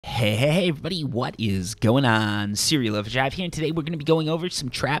Hey everybody, what is going on? Serial Overdrive here, and today we're going to be going over some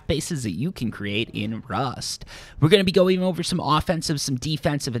trap bases that you can create in Rust. We're going to be going over some offensive, some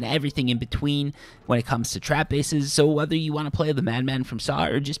defensive, and everything in between when it comes to trap bases. So whether you want to play the madman from Saw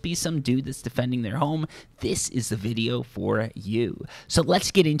or just be some dude that's defending their home, this is the video for you. So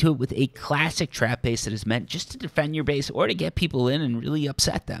let's get into it with a classic trap base that is meant just to defend your base or to get people in and really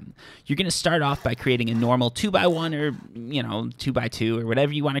upset them. You're going to start off by creating a normal 2x1 or, 2x2 or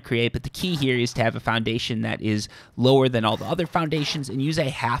whatever you want to create, but the key here is to have a foundation that is lower than all the other foundations and use a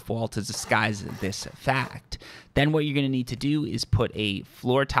half wall to disguise this fact. Then what you're going to need to do is put a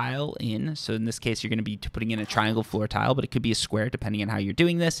floor tile in. So in this case, you're going to be putting in a triangle floor tile, but it could be a square depending on how you're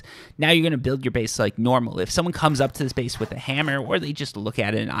doing this. Now you're going to build your base like normal. If someone comes up to this base with a hammer, or they just look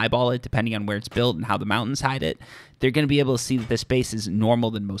at it and eyeball it, depending on where it's built and how the mountains hide it, they're going to be able to see that this base is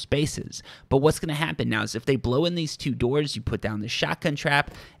normal than most bases. But what's going to happen now is if they blow in these two doors, you put down the shotgun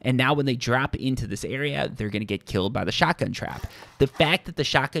trap, and now when they drop into this area, they're going to get killed by the shotgun trap. The fact that the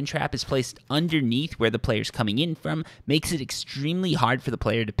shotgun trap is placed underneath where the player's coming in from makes it extremely hard for the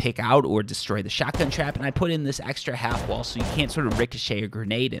player to pick out or destroy the shotgun trap, and I put in this extra half wall so you can't sort of ricochet a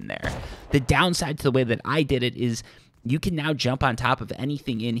grenade in there. The downside to the way that I did it is you can now jump on top of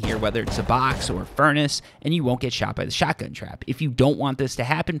anything in here, whether it's a box or a furnace, and you won't get shot by the shotgun trap. If you don't want this to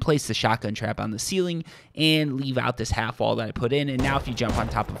happen, place the shotgun trap on the ceiling and leave out this half wall that I put in, and now if you jump on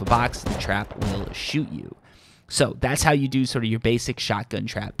top of a box, the trap will shoot you. So that's how you do sort of your basic shotgun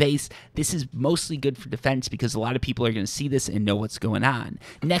trap base. This is mostly good for defense because a lot of people are going to see this and know what's going on.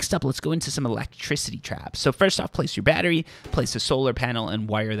 Next up, let's go into some electricity traps. So first off, place your battery, place a solar panel, and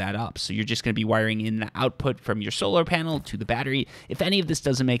wire that up. So you're just going to be wiring in the output from your solar panel to the battery. If any of this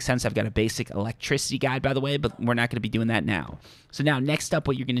doesn't make sense, I've got a basic electricity guide, by the way, but we're not going to be doing that now. So now next up,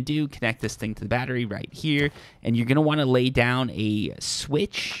 what you're going to do, connect this thing to the battery right here, and you're going to want to lay down a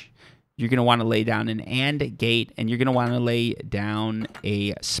switch. You're going to want to lay down an AND gate, and you're going to want to lay down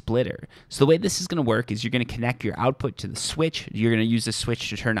a splitter. So the way this is going to work is you're going to connect your output to the switch. You're going to use the switch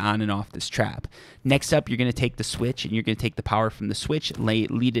to turn on and off this trap. Next up, you're going to take the switch, and you're going to take the power from the switch,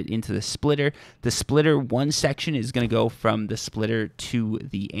 lead it into the splitter. The splitter, one section is going to go from the splitter to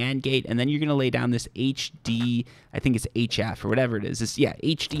the AND gate, and then you're going to lay down this HD, I think it's HF or whatever it is.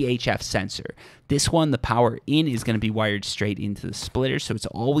 HDHF sensor. This one, the power in is going to be wired straight into the splitter, so it's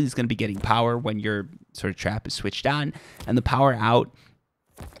always going to be getting power when your sort of trap is switched on, and the power out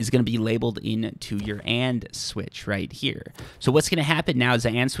is going to be labeled into your AND switch right here. So what's going to happen now is the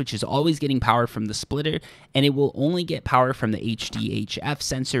AND switch is always getting power from the splitter, and it will only get power from the HDHF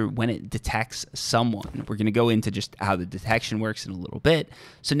sensor when it detects someone. We're going to go into just how the detection works in a little bit.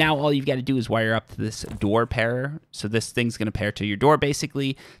 So now all you've got to do is wire up to this door pairer. So this thing's going to pair to your door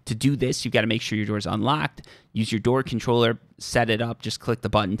basically. To do this, you've got to make sure your door is unlocked. Use your door controller, set it up, just click the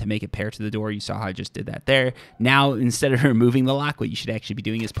button to make it pair to the door. You saw how I just did that there. Now, instead of removing the lock, what you should actually be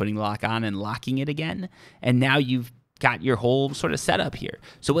doing is putting the lock on and locking it again. And now you've got your whole sort of setup here.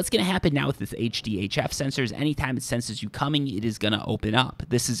 So what's going to happen now with this HDHF sensor is anytime it senses you coming, it is going to open up.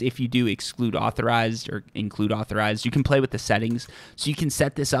 This is if you do exclude authorized or include authorized. You can play with the settings. So you can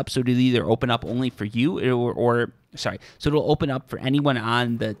set this up so it'll either open up only for you so it'll open up for anyone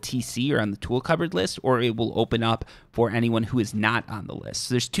on the TC or on the tool cupboard list, or it will open up for anyone who is not on the list.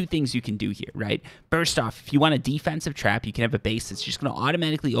 So there's two things you can do here, right? First off, if you want a defensive trap, you can have a base that's just going to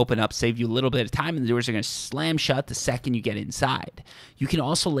automatically open up, save you a little bit of time, and the doors are going to slam shut the second you get inside. You can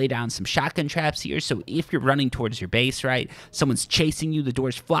also lay down some shotgun traps here, so if you're running towards your base, right, someone's chasing you, the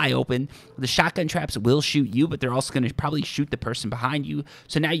doors fly open, the shotgun traps will shoot you, but they're also going to probably shoot the person behind you,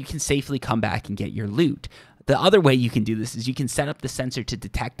 so now you can safely come back and get your loot. The other way you can do this is you can set up the sensor to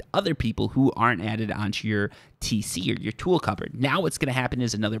detect other people who aren't added onto your TC or your tool cupboard. Now what's going to happen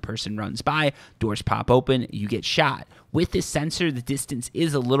is another person runs by, doors pop open, you get shot. With this sensor, the distance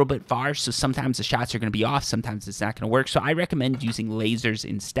is a little bit far, so sometimes the shots are going to be off, sometimes it's not going to work, so I recommend using lasers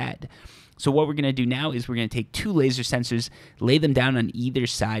instead. So what we're going to do now is we're going to take two laser sensors, lay them down on either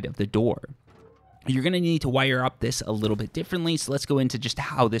side of the door. You're going to need to wire up this a little bit differently, so let's go into just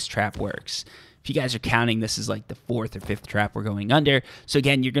how this trap works. If you guys are counting, this is like the 4th or 5th trap we're going under. So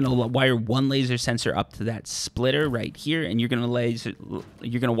again, you're going to wire one laser sensor up to that splitter right here, and you're going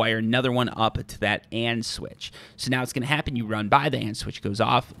to wire another one up to that AND switch. So now what's going to happen, you run by, the AND switch goes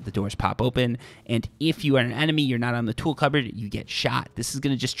off, the doors pop open, and if you are an enemy, you're not on the tool cupboard, you get shot. This is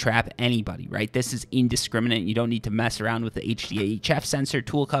going to just trap anybody, right? This is indiscriminate. You don't need to mess around with the HDHF sensor,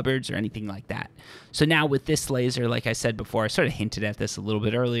 tool cupboards, or anything like that. So now with this laser, like I said before, I sort of hinted at this a little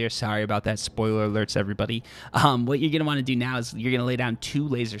bit earlier. Sorry about that, spoiler spoiler alerts, everybody. What you're going to want to do now is you're going to lay down 2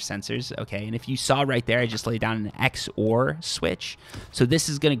 laser sensors, okay? And if you saw right there, I just laid down an XOR switch. So this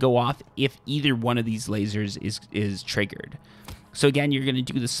is going to go off if either one of these lasers is triggered. So again, you're going to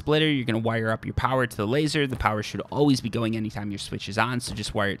do the splitter. You're going to wire up your power to the laser. The power should always be going anytime your switch is on, so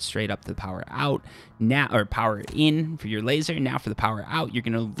just wire it straight up to the power out now, or power in for your laser. Now for the power out, you're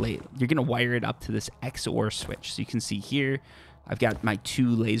going to wire it up to this XOR switch. So you can see here, I've got my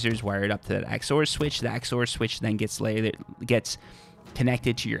 2 lasers wired up to that XOR switch. The XOR switch then gets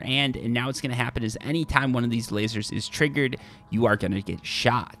connected to your and now what's going to happen is anytime one of these lasers is triggered, you are going to get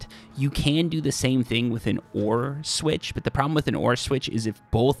shot. You can do the same thing with an OR switch, but the problem with an OR switch is if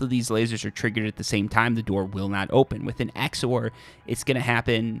both of these lasers are triggered at the same time, the door will not open. With an XOR, it's going to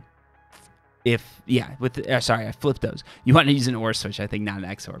happen if, sorry, I flipped those. You want to use an OR switch, I think, not an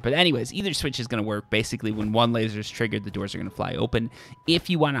XOR. But anyways, either switch is going to work. Basically, when one laser is triggered, the doors are going to fly open. If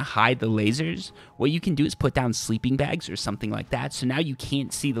you want to hide the lasers, what you can do is put down sleeping bags or something like that. So now you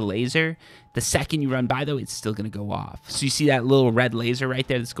can't see the laser. The second you run by, though, it's still going to go off. So you see that little red laser right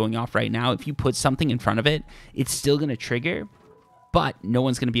there that's going off right now? If you put something in front of it, it's still going to trigger, but no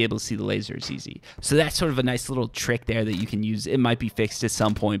one's going to be able to see the laser as easy. So that's sort of a nice little trick there that you can use. It might be fixed at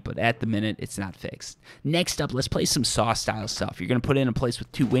some point, but at the minute, it's not fixed. Next up, let's play some Saw-style stuff. You're going to put in a place with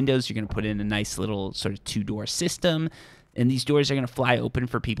 2 windows. You're going to put in a nice little sort of 2-door system, and these doors are going to fly open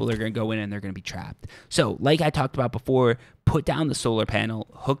for people that are going to go in, and they're going to be trapped. So like I talked about before, put down the solar panel,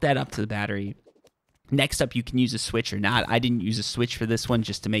 hook that up to the battery. Next up, you can use a switch or not. I didn't use a switch for this one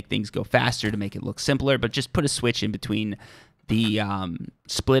just to make things go faster, to make it look simpler, but just put a switch in between the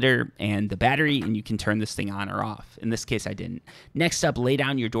splitter and the battery, and you can turn this thing on or off. In this case, I didn't. Next up, lay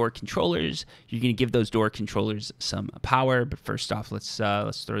down your door controllers. You're going to give those door controllers some power, but first off, let's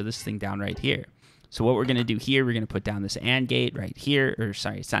throw this thing down right here. So what we're going to do here, we're going to put down this AND gate right here, or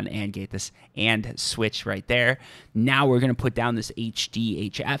sorry, it's not an AND gate, this AND switch right there. Now we're going to put down this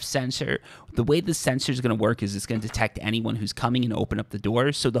HDHF sensor. The way the sensor is going to work is it's going to detect anyone who's coming and open up the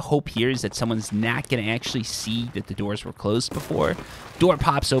door. So the hope here is that someone's not going to actually see that the doors were closed before. Door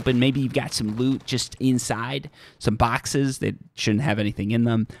pops open, maybe you've got some loot just inside, some boxes that shouldn't have anything in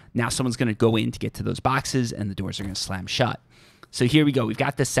them. Now someone's going to go in to get to those boxes, and the doors are going to slam shut. So here we go. We've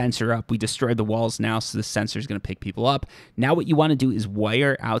got the sensor up. We destroyed the walls now, so the sensor is going to pick people up. Now what you want to do is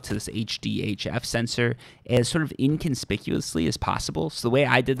wire out to this HDHF sensor as sort of inconspicuously as possible. So the way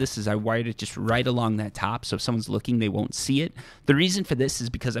I did this is I wired it just right along that top, so if someone's looking, they won't see it. The reason for this is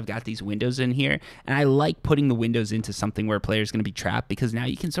because I've got these windows in here, and I like putting the windows into something where a player is going to be trapped, because now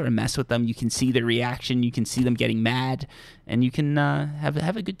you can sort of mess with them. You can see their reaction. You can see them getting mad, and you can have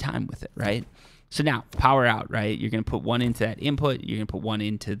a good time with it, right? So now, power out, right? You're going to put one into that input. You're going to put one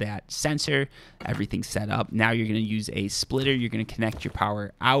into that sensor. Everything's set up. Now you're going to use a splitter. You're going to connect your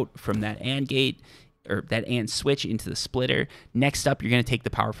power out from that AND gate, or that AND switch, into the splitter. Next up, you're going to take the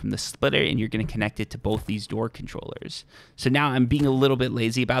power from the splitter, and you're going to connect it to both these door controllers. So now I'm being a little bit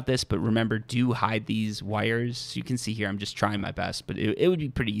lazy about this, but remember, do hide these wires. So you can see here, I'm just trying my best, but it would be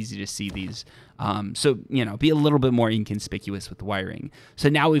pretty easy to see these. So, you know, be a little bit more inconspicuous with the wiring. So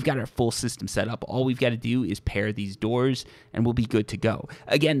now we've got our full system set up. All we've got to do is pair these doors, and we'll be good to go.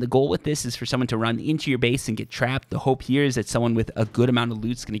 Again, the goal with this is for someone to run into your base and get trapped. The hope here is that someone with a good amount of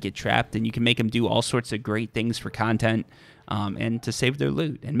loot is going to get trapped, and you can make them do all sorts of great things for content, and to save their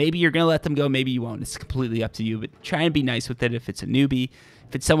loot. And maybe you're going to let them go, maybe you won't. It's completely up to you, but try and be nice with it if it's a newbie.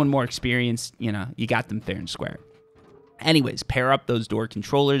 If it's someone more experienced, you know, you got them fair and square. Anyways, pair up those door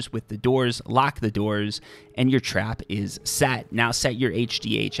controllers with the doors, lock the doors, and your trap is set. Now set your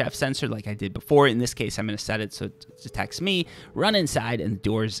HDHF sensor like I did before. In this case, I'm going to set it so it detects me, run inside, and the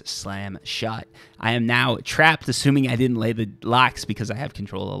doors slam shut. I am now trapped, assuming I didn't lay the locks, because I have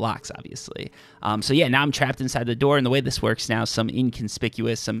control of the locks, obviously. So yeah, now I'm trapped inside the door, and the way this works now, some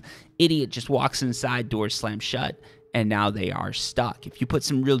idiot just walks inside, doors slam shut, and now they are stuck. If you put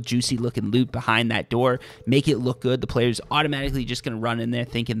some real juicy looking loot behind that door, make it look good, the player's automatically just going to run in there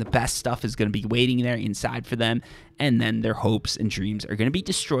thinking the best stuff is going to be waiting there inside for them, and then their hopes and dreams are going to be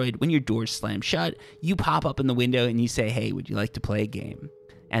destroyed when your doors slam shut. You pop up in the window and you say, hey, would you like to play a game?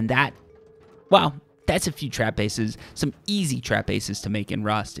 And that, well, that's a few trap bases, some easy trap bases to make in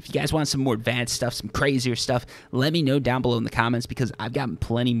Rust. If you guys want some more advanced stuff, some crazier stuff, let me know down below in the comments, because I've gotten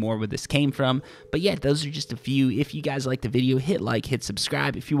plenty more where this came from. But yeah, those are just a few. If you guys like the video, hit like, hit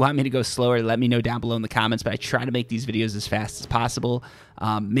subscribe. If you want me to go slower, let me know down below in the comments, but I try to make these videos as fast as possible.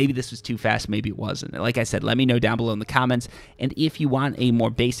 Maybe this was too fast, maybe it wasn't. Like I said, let me know down below in the comments. And if you want a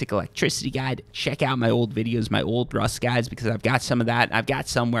more basic electricity guide, check out my old videos, my old Rust guides, because I've got some of that. I've got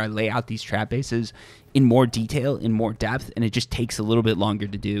some where I lay out these trap bases in more detail, in more depth, and it just takes a little bit longer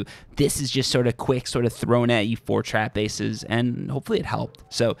to do. This is just sort of quick, sort of thrown at you 4 trap bases, and hopefully it helped.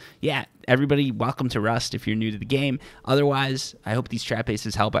 So yeah, everybody, welcome to Rust if you're new to the game. Otherwise, I hope these trap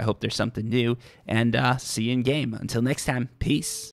bases help. I hope there's something new, and see you in game. Until next time, peace.